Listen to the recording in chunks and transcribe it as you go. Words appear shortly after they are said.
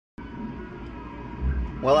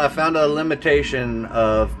Well, I found a limitation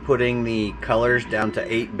of putting the colors down to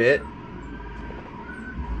 8-bit.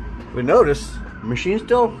 We notice the machine's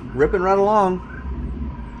still ripping right along.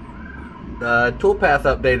 The toolpath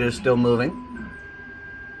update is still moving,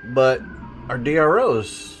 but our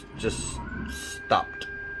DROs just stopped.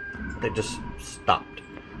 They just stopped.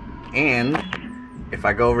 And if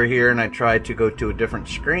I go over here and I try to go to a different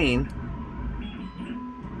screen,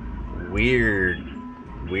 weird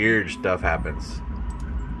stuff happens.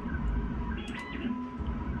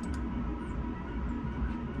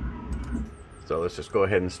 So let's just go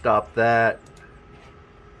ahead and stop that.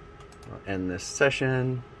 I'll end this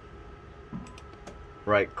session.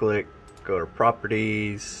 Right click, go to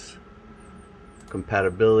properties,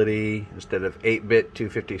 compatibility. Instead of 8-bit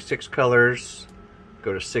 256 colors,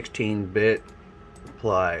 go to 16-bit,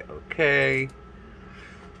 apply OK.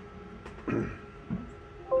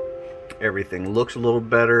 Everything looks a little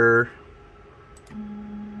better.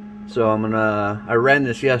 So I ran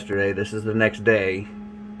this yesterday. This is the next day,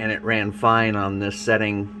 and it ran fine on this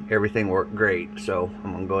setting. Everything worked great. So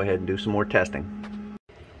I'm gonna go ahead and do some more testing.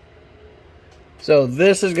 So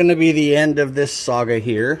this is gonna be the end of this saga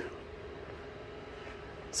here.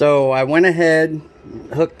 So I went ahead,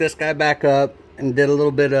 hooked this guy back up, and did a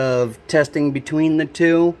little bit of testing between the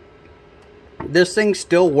two. This thing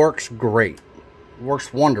still works great.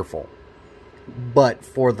 Works wonderful. But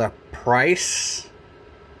for the price,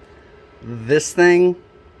 this thing,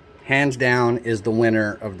 hands down, is the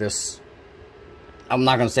winner of this, I'm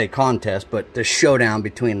not going to say contest, but the showdown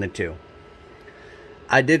between the two.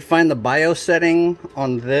 I did find the BIOS setting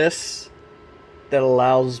on this that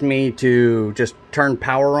allows me to just turn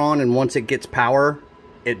power on, and once it gets power,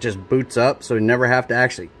 it just boots up, so you never have to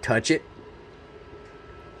actually touch it.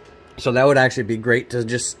 So that would actually be great to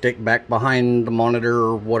just stick back behind the monitor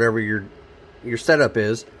or whatever your setup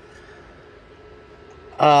is.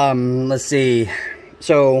 Let's see.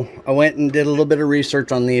 So I went and did a little bit of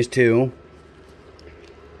research on these two.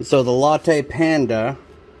 So the Latte Panda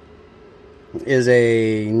is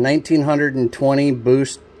a 1920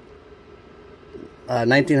 boost,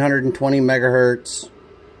 1920 megahertz,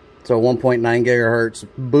 so 1.9 gigahertz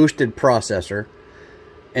boosted processor,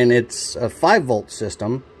 and it's a 5-volt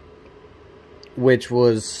system, which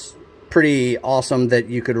was pretty awesome that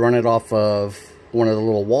you could run it off of one of the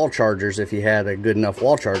little wall chargers if you had a good enough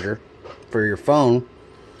wall charger for your phone.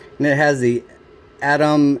 And it has the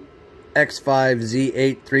Atom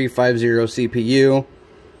X5Z8350 CPU.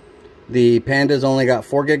 The Panda's only got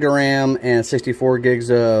 4 gig of RAM and 64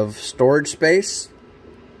 gigs of storage space.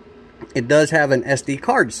 It does have an SD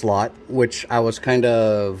card slot, which I was kind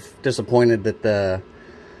of disappointed that the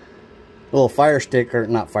little Fire Stick, or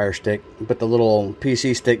not Fire Stick, but the little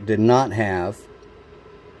PC stick did not have.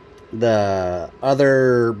 The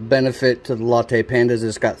other benefit to the Latte Panda is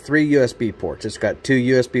it's got 3 USB ports. It's got 2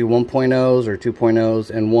 USB 1.0s or 2.0s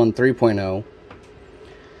and 1 3.0.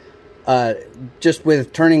 Just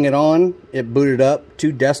with turning it on, it booted up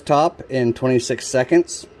to desktop in 26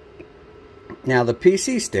 seconds. Now the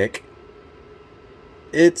PC stick,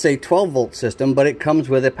 it's a 12-volt system, but it comes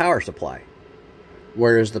with a power supply,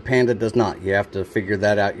 whereas the Panda does not. You have to figure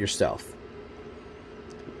that out yourself.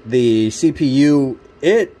 The CPU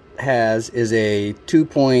it has is a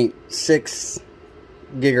 2.6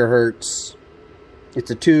 gigahertz.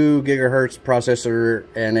 It's a 2 gigahertz processor,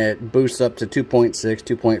 and it boosts up to 2.6,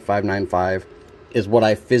 2.595 is what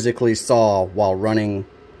I physically saw while running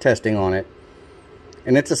testing on it.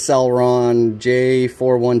 And it's a Celeron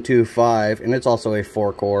J4125, and it's also a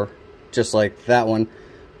 4-core, just like that one.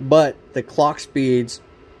 But the clock speeds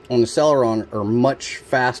on the Celeron are much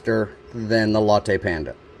faster than the Latte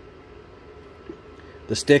Panda.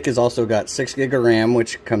 The stick has also got 6 gig of RAM,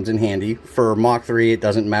 which comes in handy. For Mach 3, it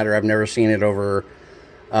doesn't matter. I've never seen it over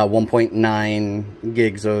 1.9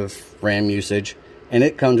 gigs of RAM usage. And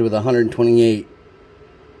it comes with 128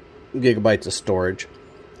 gigabytes of storage.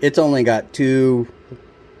 It's only got 2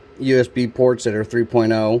 USB ports that are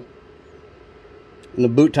 3.0. And the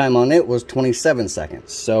boot time on it was 27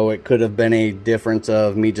 seconds. So it could have been a difference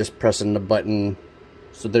of me just pressing the button.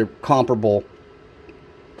 So they're comparable.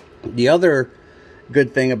 The other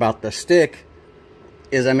good thing about the stick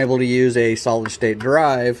is I'm able to use a solid state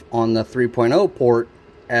drive on the 3.0 port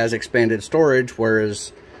as expanded storage,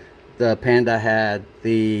 whereas the Panda had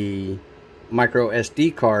the micro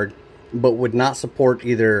SD card but would not support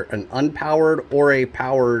either an unpowered or a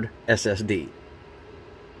powered SSD.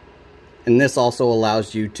 And this also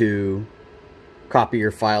allows you to copy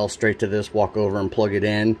your file straight to this, walk over and plug it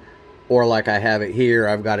in, or like I have it here,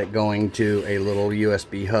 I've got it going to a little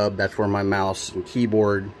USB hub. That's where my mouse and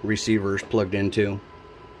keyboard receiver is plugged into.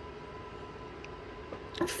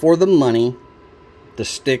 For the money, the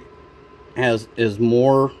stick has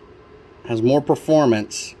more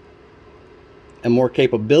performance and more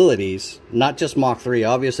capabilities. Not just Mach 3.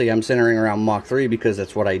 Obviously, I'm centering around Mach 3 because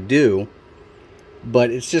that's what I do.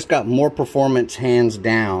 But it's just got more performance, hands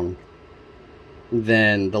down,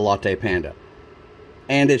 than the Latte Panda.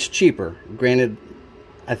 And it's cheaper. Granted,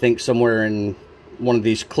 I think somewhere in one of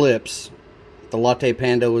these clips, the Latte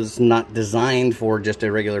Panda was not designed for just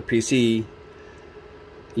a regular PC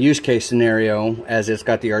use case scenario, as it's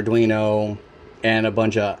got the Arduino and a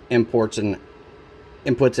bunch of imports and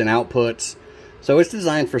inputs and outputs. So it's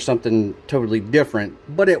designed for something totally different,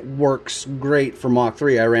 but it works great for Mach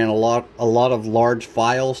 3. I ran a lot of large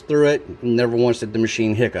files through it. Never once did the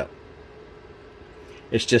machine hiccup.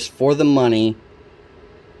 It's just for the money.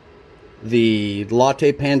 The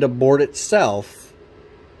Latte Panda board itself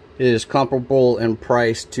is comparable in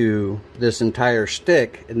price to this entire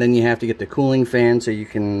stick, and then you have to get the cooling fan so you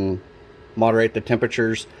can moderate the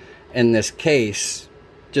temperatures in this case,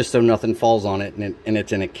 just so nothing falls on it, and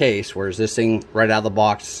it's in a case, whereas this thing, right out of the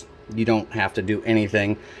box, you don't have to do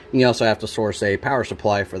anything. And you also have to source a power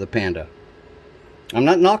supply for the Panda. I'm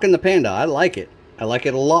not knocking the Panda. I like it. I like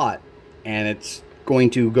it a lot. And it's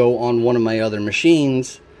going to go on one of my other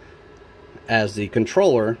machines as the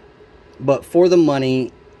controller. But for the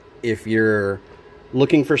money, if you're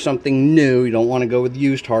looking for something new, you don't want to go with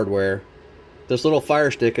used hardware, this little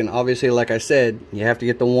Fire Stick, and obviously, like I said, you have to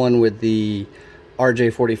get the one with the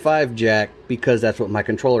RJ45 jack, because that's what my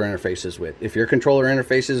controller interfaces with. If your controller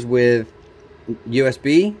interfaces with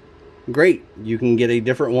USB, great, you can get a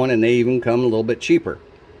different one, and they even come a little bit cheaper.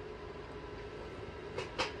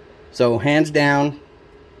 So hands down,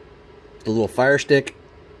 the little Fire Stick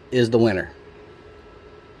is the winner.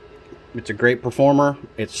 It's a great performer.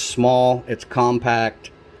 It's small, it's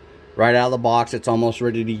compact. Right out of the box, it's almost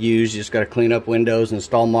ready to use. You just got to clean up Windows,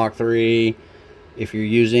 install Mach 3. If you're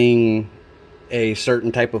using a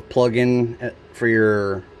certain type of plugin for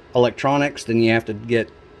your electronics, then you have to get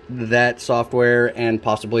that software and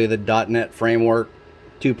possibly the .NET Framework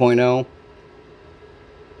 2.0.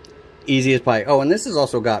 Easy as pie. Oh, and this has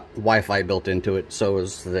also got Wi-Fi built into it, so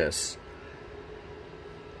is this.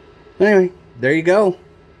 Anyway, there you go.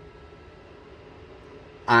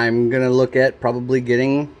 I'm going to look at probably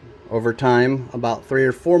getting, over time, about 3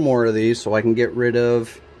 or 4 more of these so I can get rid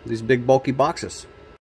of these big bulky boxes.